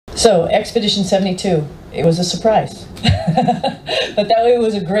So, Expedition 72, it was a surprise. But that way it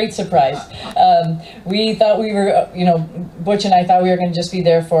was a great surprise. We thought we were, Butch and I thought we were going to just be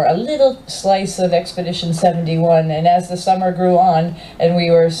there for a little slice of Expedition 71, and as the summer grew on, and we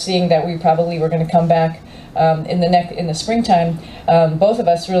were seeing that we probably were going to come back in the springtime, both of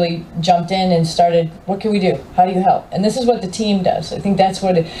us really jumped in and started, what can we do? How do you help? And this is what the team does. I think that's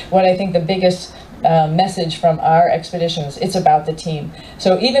what I think the biggest message from our expeditions. It's about the team.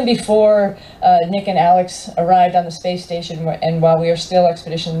 So even before Nick and Alex arrived on the space station, and while we were still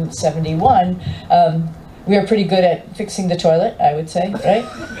Expedition 71, we were pretty good at fixing the toilet, I would say,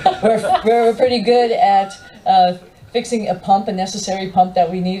 right? we're pretty good at fixing a necessary pump that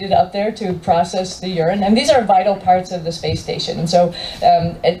we needed up there to process the urine. And these are vital parts of the space station. And so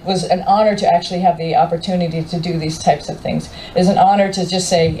it was an honor to actually have the opportunity to do these types of things. It's an honor to just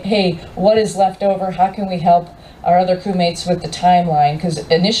say, hey, what is left over? How can we help our other crewmates with the timeline? Because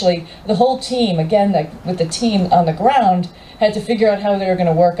initially, the whole team, again, with the team on the ground, had to figure out how they were going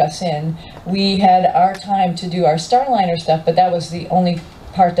to work us in. We had our time to do our Starliner stuff, but that was the only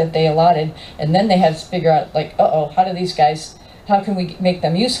part that they allotted, and then they had to figure out, like, how do these guys, how can we make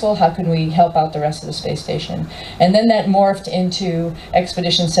them useful, how can we help out the rest of the space station? And then that morphed into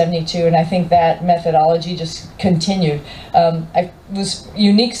Expedition 72, and I think that methodology just continued. It was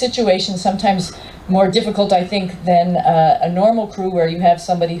unique situations, sometimes more difficult, I think, than a normal crew where you have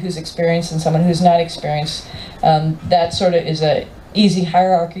somebody who's experienced and someone who's not experienced. That sort of is a easy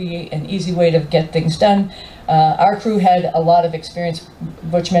hierarchy, an easy way to get things done. Our crew had a lot of experience.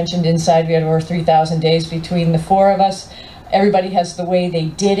 Butch mentioned inside we had over 3,000 days between the four of us. Everybody has the way they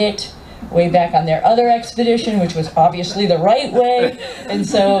did it way back on their other expedition, which was obviously the right way. And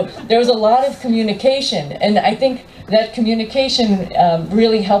so there was a lot of communication. And I think that communication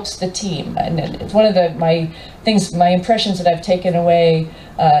really helps the team. And it's one of my impressions that I've taken away,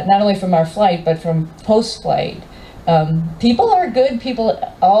 not only from our flight, but from post-flight. People are good. People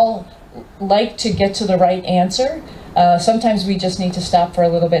all like to get to the right answer. Sometimes we just need to stop for a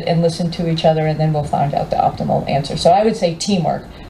little bit and listen to each other, and then we'll find out the optimal answer. So I would say teamwork.